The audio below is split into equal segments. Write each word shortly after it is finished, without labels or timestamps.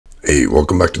Hey,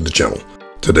 welcome back to the channel.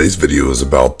 Today's video is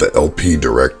about the LP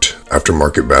Direct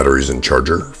aftermarket batteries and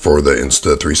charger for the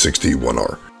Insta360 One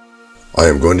R. I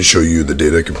am going to show you the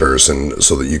data comparison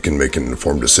so that you can make an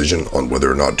informed decision on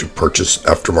whether or not to purchase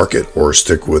aftermarket or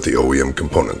stick with the OEM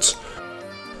components.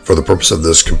 For the purpose of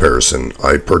this comparison,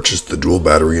 I purchased the dual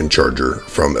battery and charger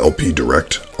from LP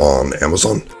Direct on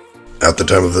Amazon. At the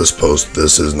time of this post,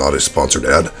 this is not a sponsored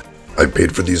ad. I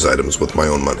paid for these items with my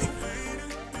own money.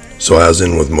 So as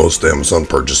in with most Amazon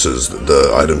purchases,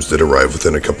 the items did arrive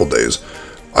within a couple days.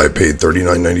 I paid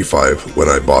 $39.95 when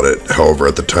I bought it, however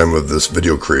at the time of this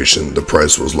video creation the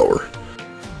price was lower.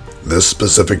 This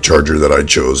specific charger that I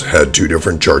chose had two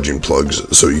different charging plugs,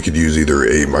 so you could use either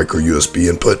a micro USB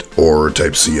input or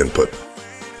Type-C input.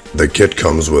 The kit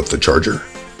comes with the charger,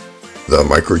 the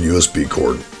micro USB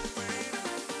cord,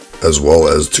 as well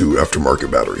as two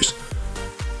aftermarket batteries.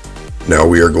 Now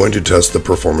we are going to test the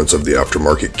performance of the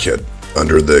aftermarket kit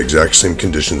under the exact same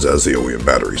conditions as the OEM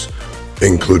batteries,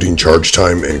 including charge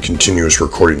time and continuous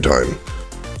recording time,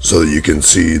 so that you can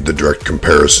see the direct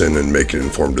comparison and make an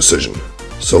informed decision.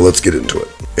 So let's get into it.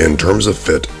 In terms of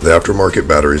fit, the aftermarket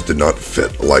batteries did not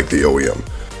fit like the OEM.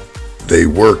 They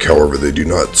work, however, they do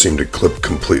not seem to clip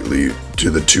completely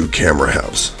to the two camera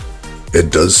halves.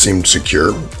 It does seem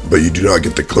secure, but you do not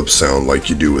get the clip sound like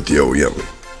you do with the OEM.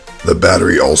 The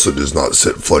battery also does not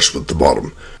sit flush with the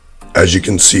bottom. As you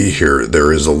can see here,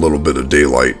 there is a little bit of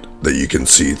daylight that you can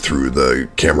see through the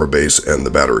camera base and the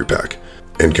battery pack.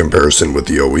 In comparison with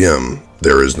the OEM,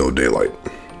 there is no daylight.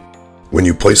 When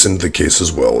you place into the case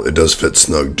as well, it does fit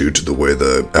snug due to the way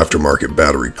the aftermarket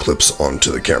battery clips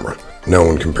onto the camera. Now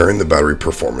when comparing the battery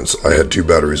performance, I had two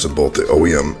batteries of both the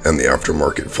OEM and the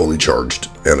aftermarket fully charged,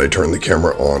 and I turned the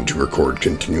camera on to record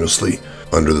continuously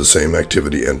under the same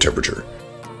activity and temperature.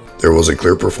 There was a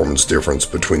clear performance difference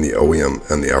between the OEM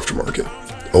and the aftermarket.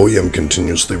 OEM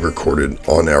continuously recorded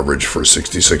on average for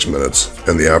 66 minutes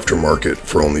and the aftermarket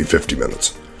for only 50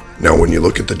 minutes. Now when you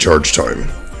look at the charge time,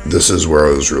 this is where I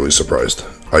was really surprised.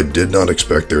 I did not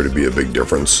expect there to be a big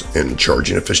difference in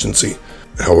charging efficiency.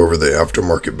 However, the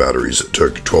aftermarket batteries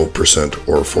took 12%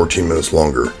 or 14 minutes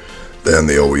longer than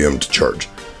the OEM to charge.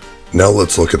 Now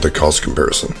let's look at the cost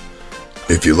comparison.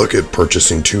 If you look at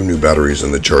purchasing two new batteries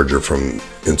and the charger from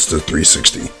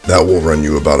Insta360, that will run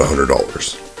you about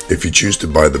 $100. If you choose to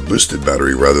buy the boosted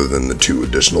battery rather than the two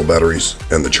additional batteries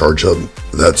and the charge hub,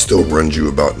 that still runs you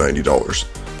about $90.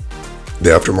 The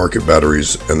aftermarket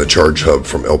batteries and the charge hub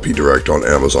from LP Direct on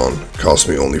Amazon cost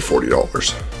me only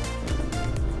 $40.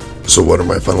 So what are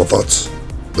my final thoughts?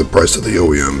 The price of the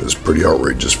OEM is pretty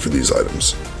outrageous for these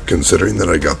items. Considering that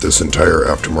I got this entire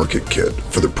aftermarket kit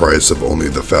for the price of only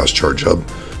the fast charge hub,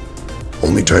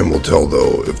 only time will tell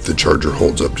though if the charger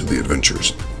holds up to the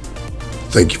adventures.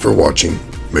 Thank you for watching.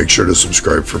 Make sure to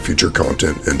subscribe for future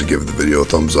content and to give the video a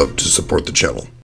thumbs up to support the channel.